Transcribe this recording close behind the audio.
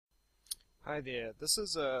Hi there. This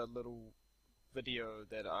is a little video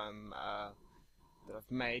that I've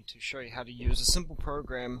made to show you how to use a simple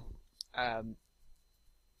program, that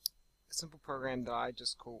I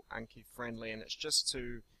just call AnkiFriendly, and it's just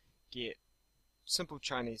to get simple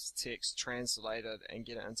Chinese text translated and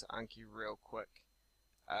get it into Anki real quick.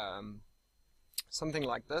 Something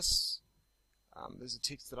like this. There's a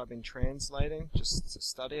text that I've been translating just to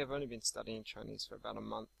study. I've only been studying Chinese for about a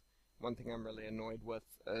month. One thing I'm really annoyed with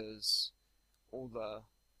is all the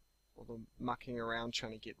mucking around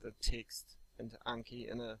trying to get the text into Anki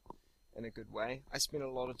in a good way. I spend a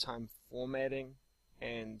lot of time formatting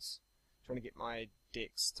and trying to get my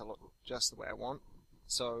text to look just the way I want.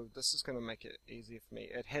 So this is going to make it easier for me.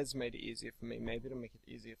 It has made it easier for me. Maybe it'll make it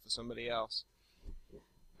easier for somebody else.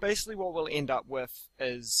 Basically what we'll end up with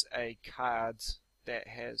is a card that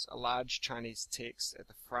has a large Chinese text at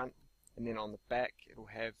the front, and then on the back it'll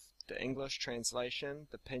have the English translation,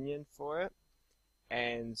 the pinyin for it,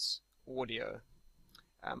 and audio.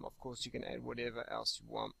 Of course you can add whatever else you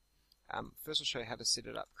want. First I'll show you how to set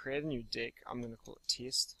it up. Create a new deck. I'm going to call it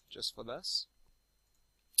test just for this,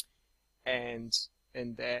 and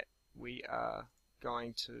in that we are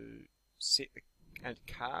going to set the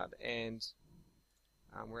card, and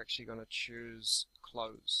we're actually going to choose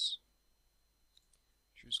close.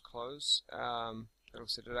 It'll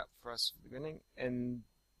set it up for us for the beginning, and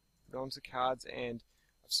go onto cards, and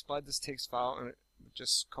I've supplied this text file, and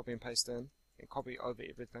just copy and paste in and copy over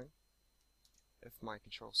everything if my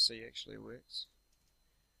Control-C actually works.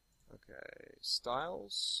 Okay,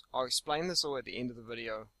 styles. I'll explain this all at the end of the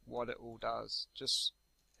video, what it all does. Just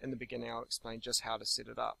in the beginning I'll explain just how to set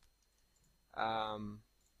it up.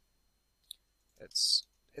 It's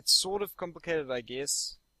sort of complicated, I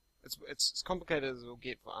guess. It's as complicated as we'll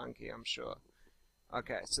get for Anki, I'm sure.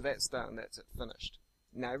 Okay, so that's done, that's it, finished.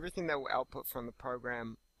 Now everything that will output from the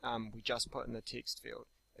program, we just put in the text field.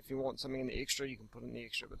 If you want something in the extra, you can put in the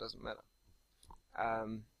extra, but it doesn't matter.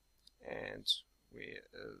 And where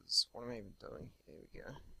is, what am I even doing? Here we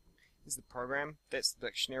go. Here's the program. That's the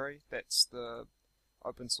dictionary. That's the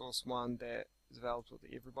open source one that is available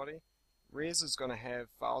to everybody. Res is going to have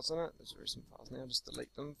files in it. There's some files now. Just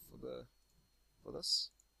delete them for this.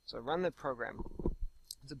 So run the program.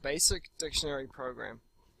 It's a basic dictionary program.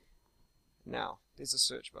 Now, there's a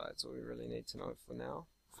search bar. That's all we really need to know for now.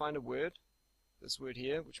 Find a word. This word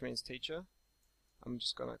here, which means teacher. I'm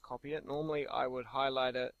just going to copy it. Normally, I would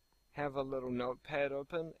highlight it, have a little notepad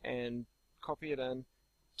open, and copy it in,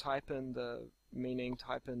 type in the meaning,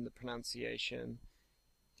 type in the pronunciation,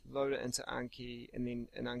 load it into Anki, and then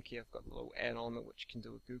in Anki I've got the little add-on which can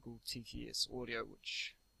do a GoogleTTS audio,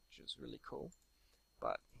 which is really cool.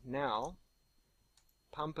 But now,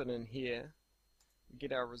 pump it in here, we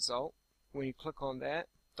get our result. When you click on that,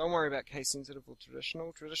 don't worry about case sensitive or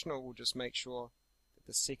traditional. Traditional will just make sure that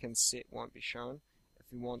the second set won't be shown.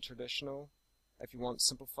 If you want traditional, if you want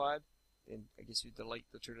simplified, then I guess you delete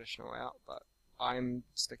the traditional out, but I'm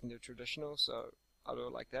sticking to traditional, so I'll do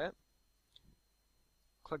it like that.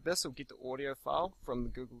 Click this, it'll get the audio file from the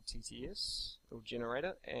GoogleTTS. It'll generate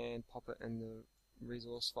it and pop it in the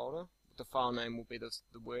resource folder. The file name will be the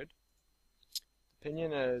word.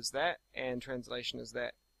 Opinion is that, and translation is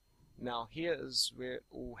that. Now here is where it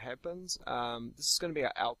all happens. This is going to be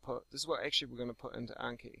our output. This is what actually we're going to put into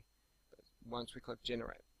Anki once we click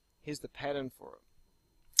generate. Here's the pattern for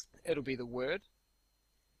it. It'll be the word,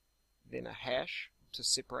 then a hash to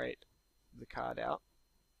separate the card out,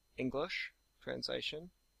 English translation,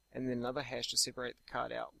 and then another hash to separate the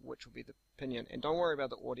card out, which will be the pinyin. And don't worry about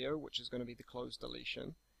the audio, which is going to be the closed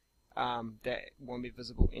deletion. That won't be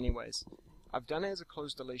visible anyways. I've done it as a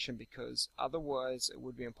closed deletion because otherwise it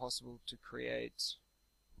would be impossible to create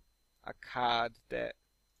a card that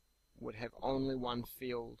would have only one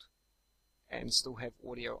field and still have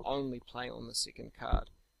audio only play on the second card.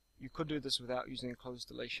 You could do this without using a closed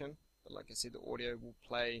deletion, but like I said, the audio will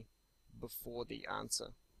play before the answer.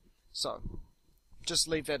 So just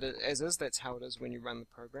leave that as is. That's how it is when you run the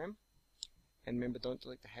program. And remember, don't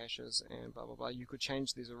delete the hashes and blah blah blah. You could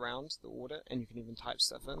change these around the order, and you can even type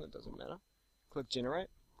stuff in, it doesn't matter. Click generate.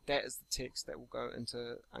 That is the text that will go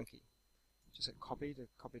into Anki. Just hit copy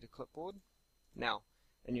to clipboard. Now,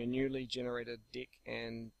 in your newly generated deck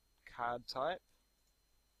and card type,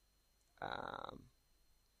 I'm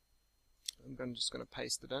just going to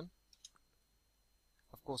paste it in.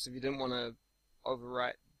 Of course, if you didn't want to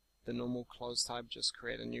overwrite the normal close type, just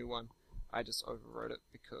create a new one. I just overwrote it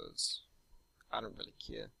because I don't really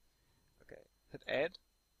care. Okay, hit add,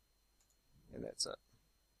 and that's it.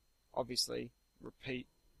 Obviously, repeat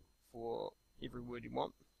for every word you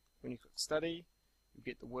want. When you click study, you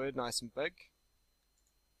get the word nice and big,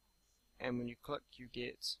 and when you click you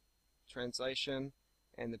get translation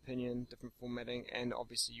and the pinyin, different formatting, and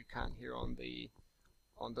obviously you can't hear on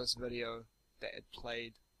this video that it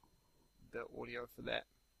played the audio for that.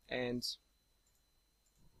 And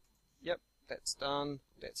yep, that's done.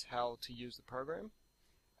 That's how to use the program.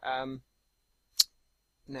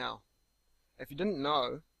 Now, if you didn't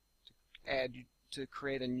know, to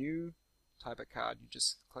create a new type of card, you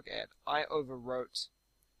just click Add. I overwrote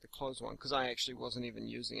the closed one because I actually wasn't even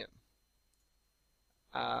using it.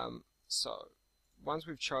 So once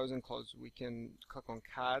we've chosen closed, we can click on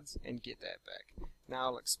cards and get that back. Now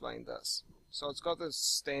I'll explain this. So it's got this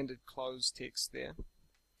standard closed text there.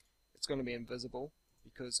 It's going to be invisible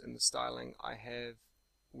because in the styling I have,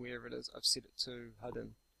 wherever it is, I've set it to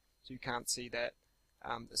hidden, so you can't see that.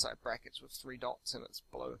 It's like brackets with 3 dots and it's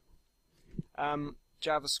blue.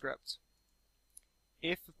 JavaScript.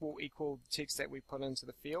 If will equal the text that we put into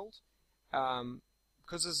the field.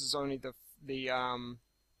 Because this is only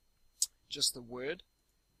just the word,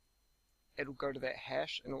 it'll go to that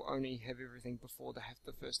hash and it'll only have everything before the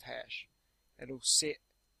first hash. It'll set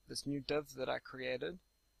this new div that I created.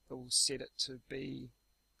 It will set it to be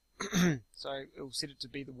sorry, it will set it to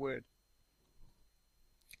be the word.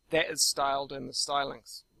 That is styled in the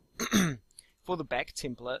stylings. For the back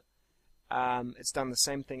template, it's done the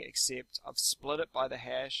same thing, except I've split it by the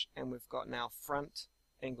hash, and we've got now front,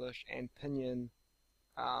 English, and pinyin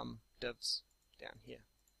divs down here.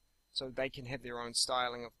 So they can have their own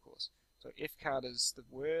styling, of course. So F card is the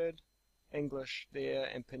word, English there,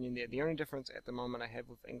 and pinyin there. The only difference at the moment I have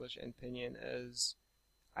with English and pinyin is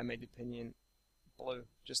I made the pinyin blue,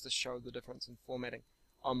 just to show the difference in formatting.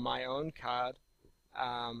 On my own card,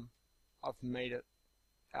 I've made it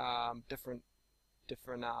different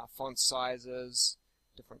font sizes,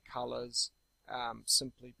 different colors,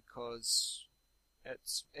 simply because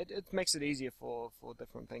it makes it easier for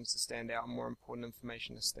different things to stand out, more important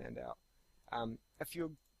information to stand out. If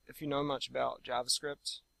you know much about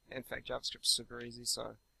JavaScript, in fact JavaScript's super easy,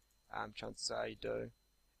 so chances are you do,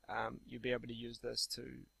 you'll be able to use this to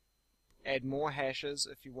add more hashes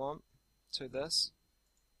if you want to this,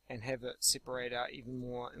 and have it separate out even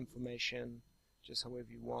more information just however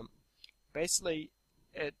you want. Basically,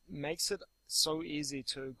 it makes it so easy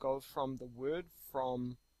to go from the word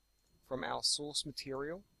from our source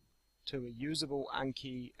material to a usable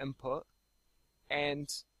Anki input and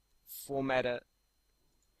format it,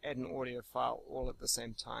 add an audio file all at the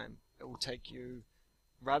same time. It will take you,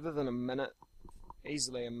 rather than a minute,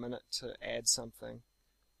 easily a minute to add something.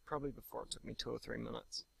 Probably before it took me 2 or 3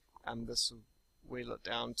 minutes. This will wheel it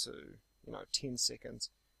down to 10 seconds.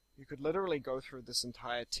 You could literally go through this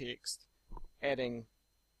entire text, adding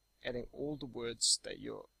all the words that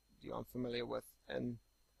you're unfamiliar with in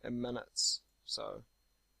minutes. So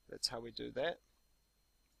that's how we do that.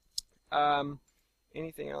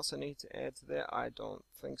 Anything else I need to add to that? I don't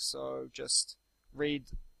think so. Just read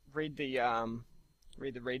the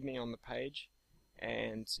README on the page,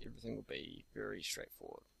 and everything will be very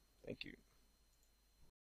straightforward. Thank you.